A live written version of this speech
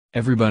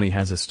Everybody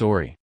has a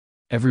story.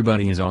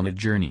 Everybody is on a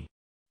journey.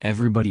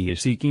 Everybody is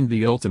seeking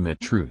the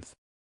ultimate truth.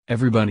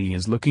 Everybody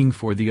is looking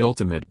for the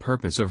ultimate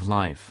purpose of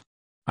life.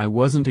 I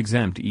wasn't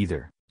exempt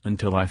either,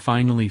 until I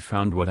finally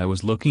found what I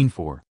was looking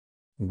for.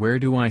 Where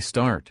do I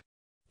start?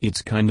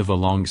 It's kind of a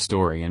long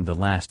story, and the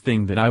last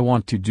thing that I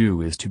want to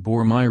do is to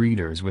bore my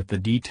readers with the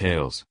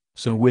details,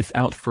 so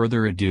without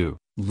further ado,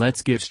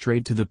 let's get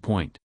straight to the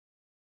point.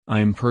 I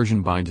am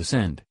Persian by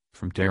descent,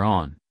 from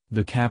Tehran,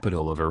 the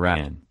capital of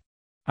Iran.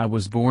 I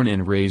was born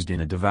and raised in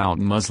a devout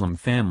Muslim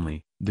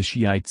family, the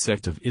Shiite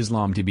sect of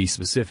Islam to be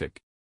specific.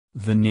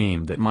 The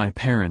name that my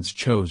parents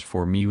chose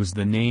for me was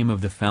the name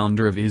of the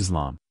founder of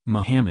Islam,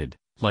 Muhammad.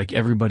 Like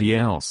everybody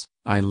else,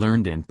 I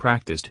learned and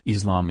practiced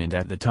Islam, and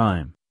at the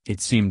time, it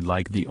seemed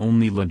like the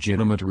only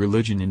legitimate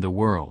religion in the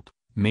world,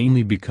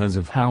 mainly because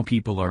of how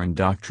people are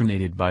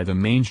indoctrinated by the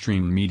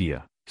mainstream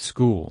media,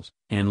 schools,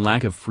 and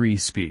lack of free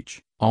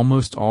speech.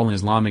 Almost all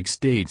Islamic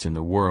states in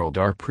the world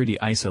are pretty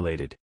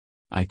isolated.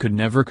 I could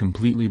never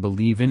completely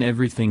believe in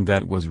everything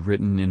that was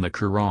written in the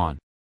Quran.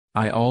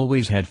 I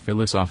always had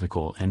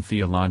philosophical and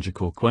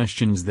theological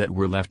questions that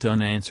were left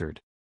unanswered.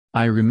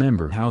 I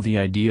remember how the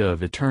idea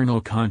of eternal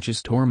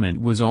conscious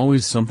torment was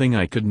always something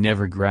I could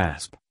never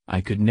grasp. I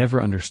could never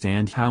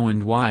understand how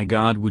and why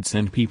God would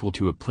send people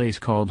to a place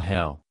called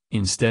hell,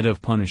 instead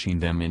of punishing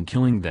them and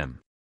killing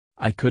them.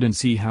 I couldn't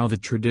see how the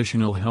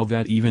traditional hell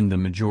that even the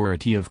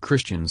majority of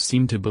Christians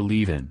seem to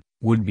believe in,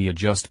 would be a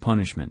just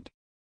punishment.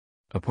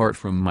 Apart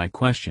from my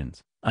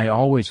questions, I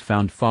always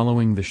found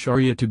following the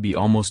Sharia to be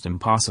almost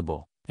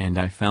impossible, and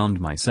I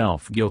found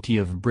myself guilty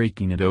of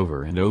breaking it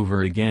over and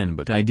over again,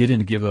 but I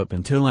didn't give up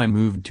until I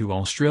moved to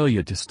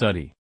Australia to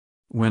study.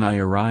 When I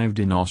arrived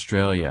in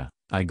Australia,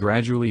 I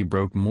gradually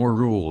broke more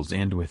rules,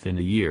 and within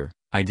a year,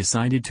 I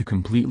decided to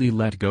completely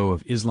let go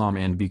of Islam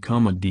and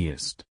become a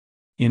deist.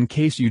 In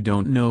case you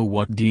don't know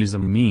what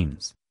deism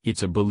means,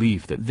 it's a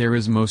belief that there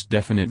is most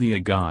definitely a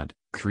God,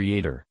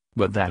 creator,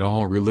 but that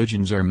all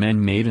religions are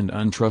man-made and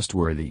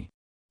untrustworthy.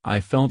 I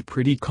felt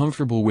pretty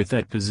comfortable with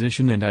that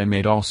position, and I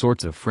made all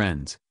sorts of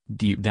friends.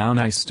 Deep down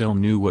I still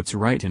knew what's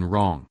right and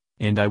wrong,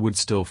 and I would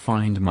still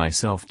find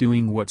myself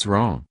doing what's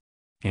wrong.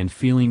 And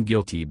feeling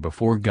guilty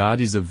before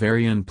God is a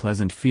very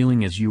unpleasant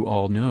feeling, as you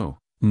all know.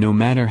 No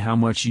matter how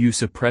much you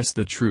suppress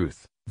the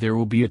truth, there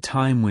will be a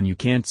time when you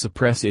can't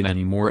suppress it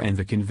anymore, and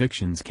the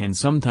convictions can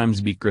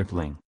sometimes be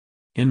crippling.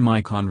 In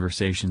my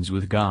conversations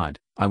with God,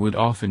 I would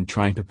often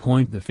try to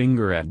point the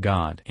finger at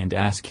God and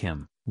ask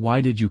him,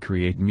 why did you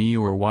create me,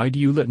 or why do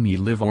you let me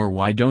live, or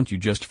why don't you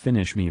just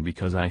finish me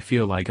because I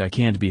feel like I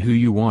can't be who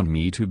you want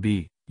me to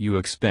be, you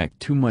expect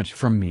too much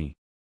from me.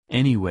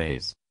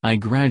 Anyways, I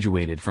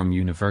graduated from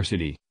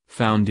university,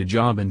 found a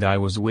job, and I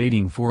was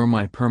waiting for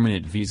my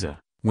permanent visa,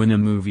 when a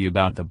movie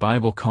about the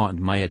Bible caught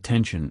my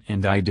attention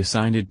and I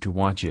decided to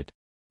watch it.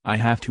 I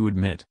have to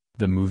admit,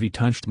 the movie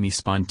touched me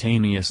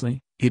spontaneously.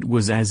 It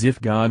was as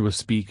if God was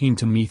speaking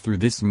to me through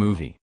this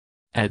movie.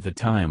 At the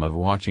time of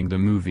watching the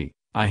movie,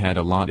 I had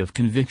a lot of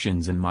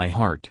convictions in my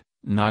heart,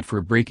 not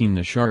for breaking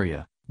the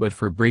Sharia, but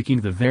for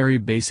breaking the very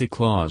basic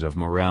laws of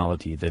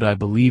morality that I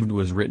believed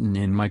was written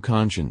in my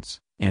conscience,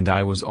 and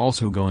I was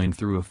also going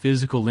through a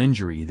physical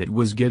injury that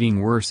was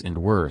getting worse and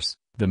worse.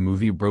 The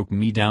movie broke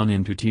me down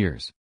into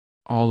tears.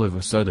 All of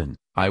a sudden,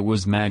 I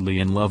was madly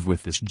in love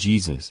with this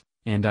Jesus,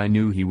 and I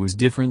knew he was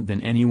different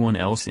than anyone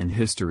else in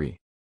history.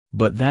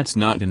 But that's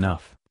not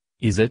enough,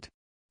 is it?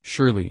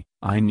 Surely,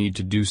 I need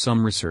to do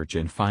some research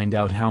and find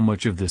out how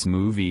much of this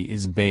movie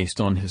is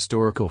based on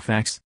historical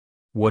facts.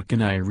 What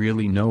can I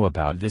really know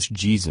about this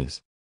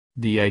Jesus?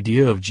 The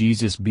idea of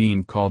Jesus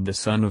being called the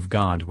Son of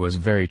God was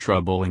very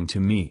troubling to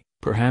me,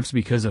 perhaps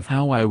because of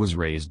how I was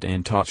raised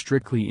and taught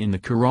strictly in the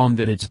Quran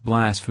that it's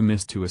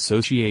blasphemous to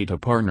associate a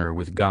partner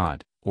with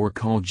God, or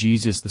call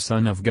Jesus the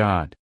Son of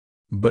God.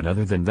 But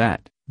other than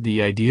that,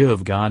 the idea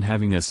of God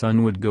having a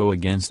son would go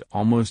against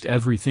almost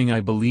everything I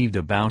believed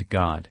about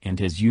God and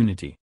his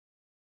unity.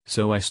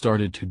 So I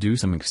started to do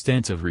some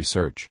extensive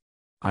research.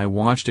 I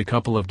watched a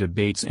couple of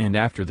debates, and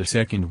after the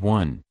second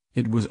one,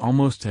 it was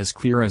almost as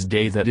clear as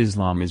day that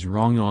Islam is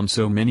wrong on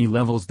so many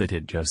levels that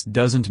it just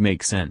doesn't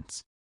make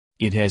sense.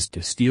 It has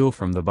to steal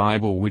from the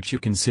Bible, which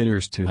it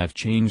considers to have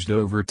changed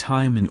over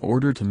time, in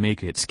order to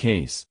make its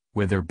case,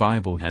 whether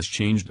Bible has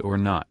changed or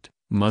not.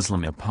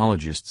 Muslim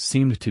apologists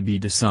seemed to be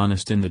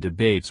dishonest in the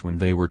debates when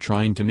they were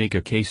trying to make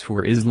a case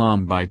for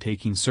Islam by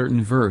taking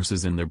certain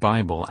verses in the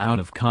Bible out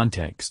of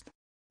context.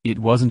 It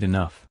wasn't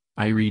enough.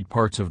 I read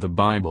parts of the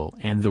Bible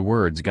and the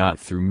words got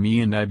through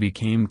me, and I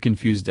became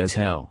confused as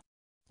hell.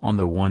 On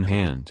the one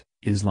hand,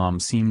 Islam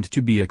seemed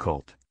to be a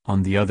cult.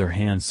 On the other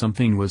hand,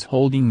 something was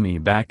holding me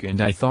back, and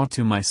I thought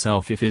to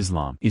myself, if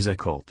Islam is a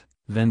cult,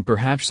 then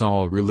perhaps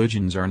all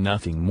religions are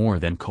nothing more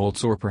than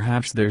cults, or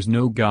perhaps there's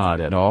no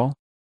God at all?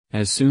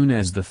 As soon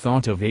as the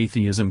thought of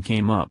atheism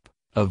came up,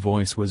 a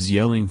voice was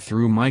yelling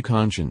through my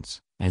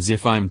conscience, as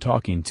if I'm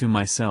talking to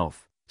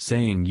myself,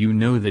 saying, you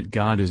know that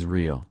God is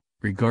real,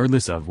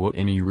 regardless of what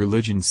any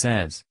religion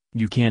says,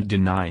 you can't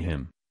deny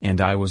him.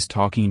 And I was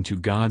talking to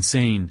God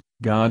saying,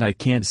 God, I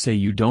can't say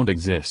you don't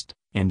exist,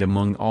 and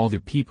among all the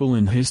people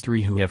in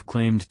history who have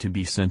claimed to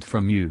be sent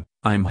from you,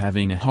 I'm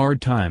having a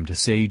hard time to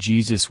say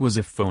Jesus was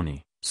a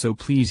phony, so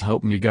please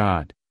help me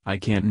God. I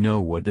can't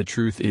know what the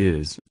truth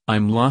is.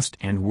 I'm lost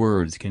and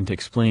words can't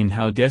explain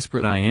how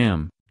desperate I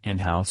am, and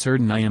how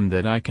certain I am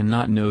that I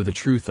cannot know the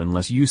truth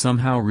unless you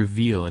somehow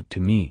reveal it to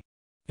me.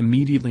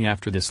 Immediately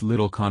after this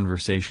little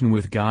conversation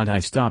with God I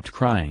stopped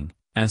crying,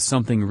 as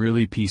something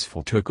really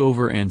peaceful took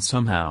over and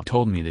somehow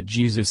told me that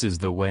Jesus is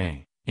the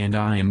way, and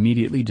I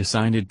immediately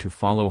decided to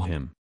follow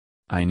him.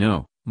 I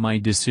know, my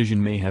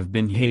decision may have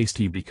been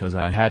hasty because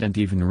I hadn't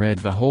even read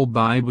the whole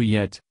Bible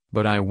yet,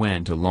 but I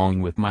went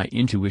along with my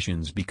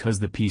intuitions because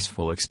the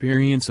peaceful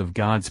experience of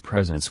God's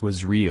presence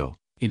was real.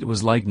 It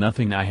was like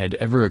nothing I had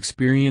ever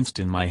experienced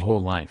in my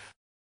whole life.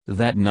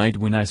 That night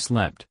when I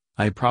slept,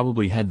 I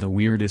probably had the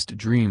weirdest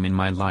dream in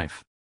my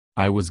life.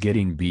 I was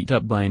getting beat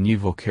up by an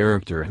evil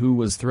character who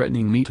was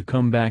threatening me to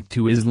come back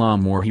to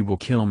Islam or he will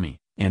kill me,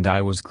 and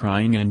I was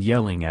crying and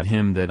yelling at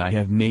him that I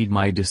have made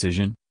my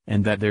decision,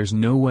 and that there's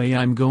no way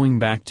I'm going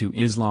back to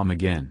Islam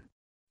again.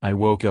 I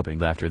woke up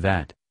and after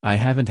that, I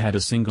haven't had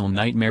a single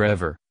nightmare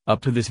ever,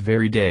 up to this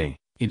very day.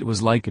 It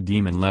was like a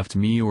demon left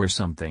me or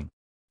something.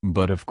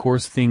 But of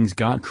course things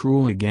got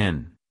cruel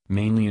again,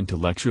 mainly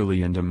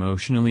intellectually and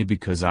emotionally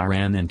because I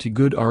ran into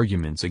good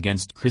arguments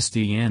against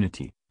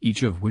Christianity,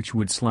 each of which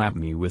would slap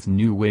me with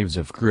new waves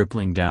of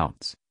crippling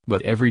doubts,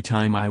 but every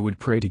time I would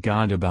pray to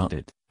God about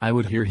it, I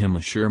would hear him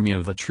assure me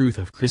of the truth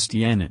of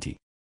Christianity.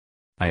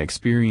 I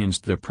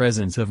experienced the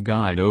presence of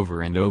God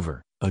over and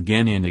over,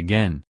 again and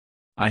again.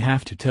 I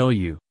have to tell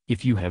you,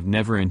 if you have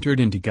never entered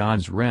into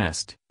God's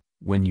rest,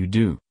 when you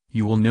do,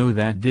 you will know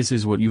that this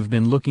is what you've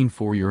been looking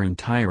for your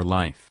entire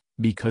life,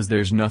 because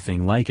there's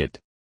nothing like it.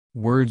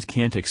 Words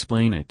can't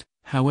explain it.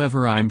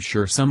 However, I'm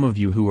sure some of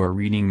you who are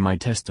reading my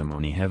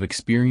testimony have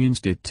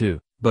experienced it too,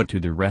 but to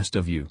the rest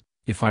of you,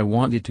 if I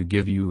wanted to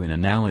give you an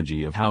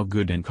analogy of how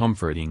good and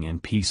comforting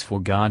and peaceful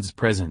God's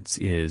presence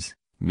is,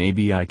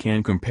 maybe I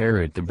can compare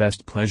it to the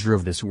best pleasure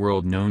of this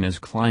world known as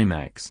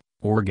climax,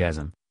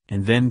 orgasm,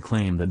 and then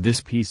claim that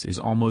this peace is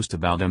almost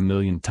about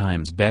 1,000,000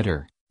 times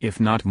better, if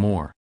not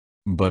more.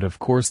 But of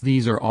course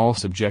these are all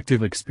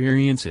subjective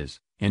experiences,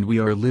 and we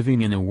are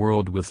living in a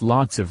world with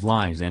lots of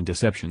lies and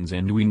deceptions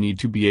and we need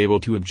to be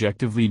able to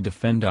objectively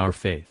defend our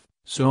faith,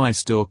 so I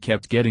still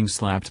kept getting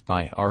slapped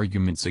by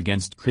arguments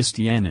against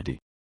Christianity.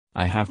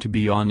 I have to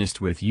be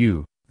honest with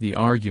you, the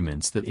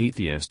arguments that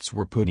atheists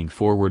were putting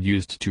forward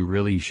used to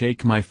really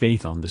shake my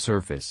faith on the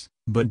surface,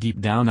 but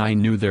deep down I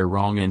knew they're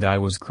wrong and I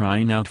was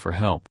crying out for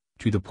help,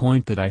 to the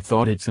point that I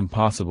thought it's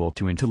impossible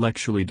to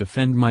intellectually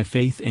defend my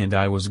faith and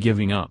I was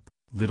giving up,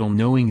 little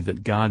knowing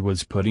that God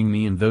was putting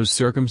me in those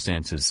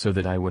circumstances so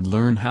that I would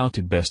learn how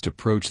to best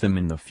approach them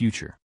in the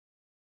future.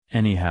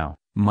 Anyhow,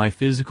 my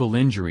physical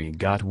injury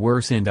got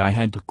worse and I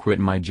had to quit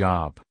my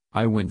job.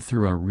 I went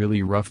through a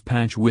really rough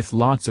patch with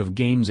lots of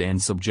games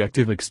and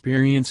subjective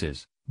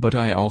experiences, but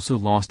I also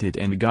lost it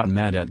and got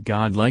mad at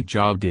God like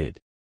Job did.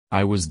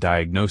 I was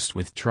diagnosed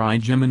with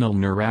trigeminal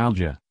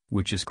neuralgia,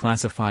 which is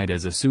classified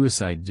as a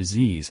suicide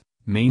disease,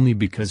 mainly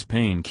because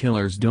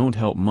painkillers don't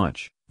help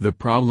much. The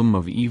problem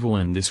of evil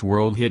in this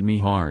world hit me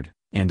hard,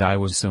 and I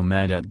was so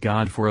mad at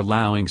God for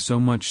allowing so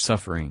much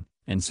suffering,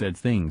 and said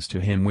things to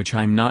him which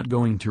I'm not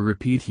going to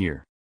repeat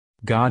here.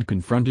 God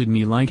confronted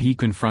me like he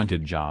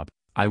confronted Job.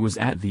 I was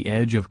at the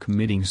edge of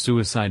committing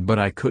suicide but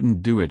I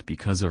couldn't do it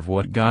because of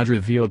what God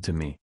revealed to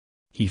me.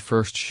 He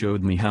first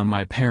showed me how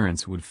my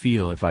parents would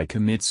feel if I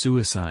commit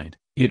suicide.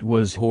 It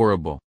was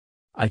horrible.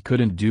 I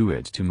couldn't do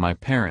it to my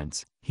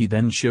parents. He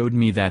then showed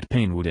me that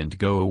pain wouldn't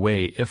go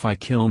away if I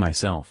kill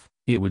myself.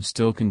 It would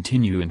still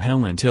continue in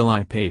hell until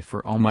I pay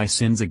for all my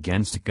sins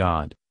against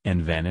God,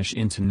 and vanish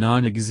into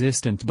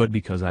non-existent. But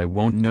because I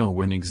won't know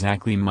when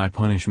exactly my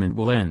punishment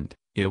will end,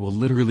 it will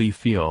literally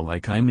feel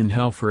like I'm in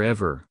hell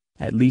forever,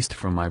 at least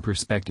from my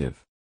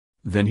perspective.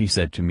 Then he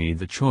said to me,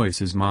 the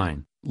choice is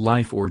mine,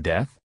 life or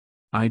death?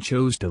 I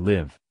chose to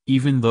live,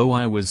 even though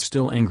I was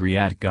still angry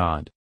at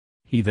God.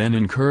 He then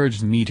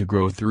encouraged me to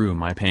grow through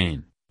my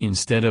pain,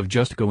 instead of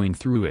just going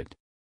through it.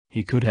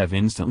 He could have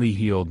instantly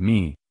healed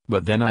me,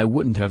 but then I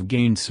wouldn't have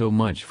gained so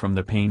much from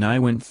the pain I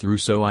went through,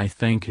 so I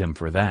thank him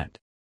for that.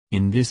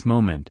 In this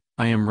moment,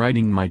 I am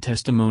writing my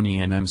testimony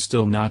and I'm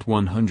still not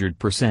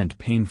 100%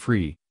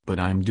 pain-free, but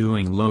I'm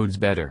doing loads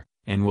better,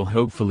 and will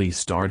hopefully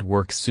start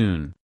work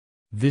soon.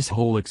 This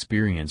whole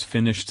experience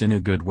finished in a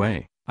good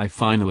way. I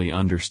finally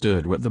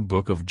understood what the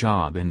book of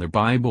Job in the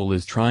Bible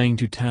is trying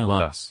to tell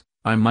us.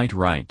 I might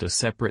write a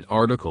separate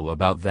article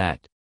about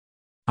that.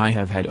 I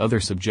have had other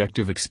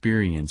subjective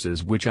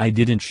experiences which I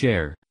didn't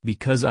share,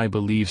 because I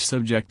believe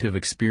subjective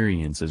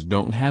experiences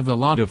don't have a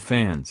lot of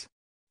fans.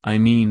 I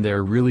mean,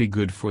 they're really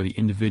good for the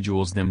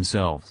individuals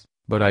themselves,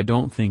 but I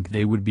don't think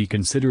they would be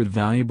considered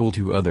valuable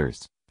to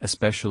others,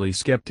 especially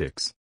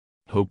skeptics.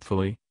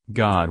 Hopefully,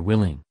 God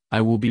willing,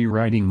 I will be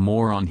writing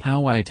more on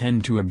how I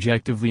tend to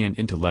objectively and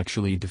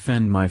intellectually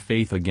defend my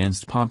faith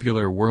against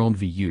popular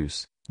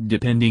worldviews,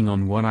 depending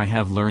on what I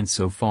have learned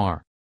so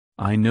far.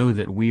 I know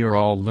that we are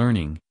all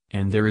learning,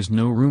 and there is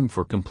no room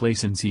for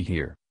complacency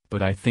here,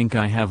 but I think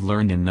I have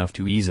learned enough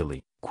to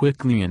easily,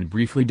 quickly and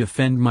briefly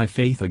defend my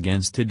faith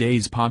against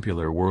today's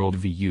popular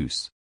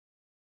worldviews.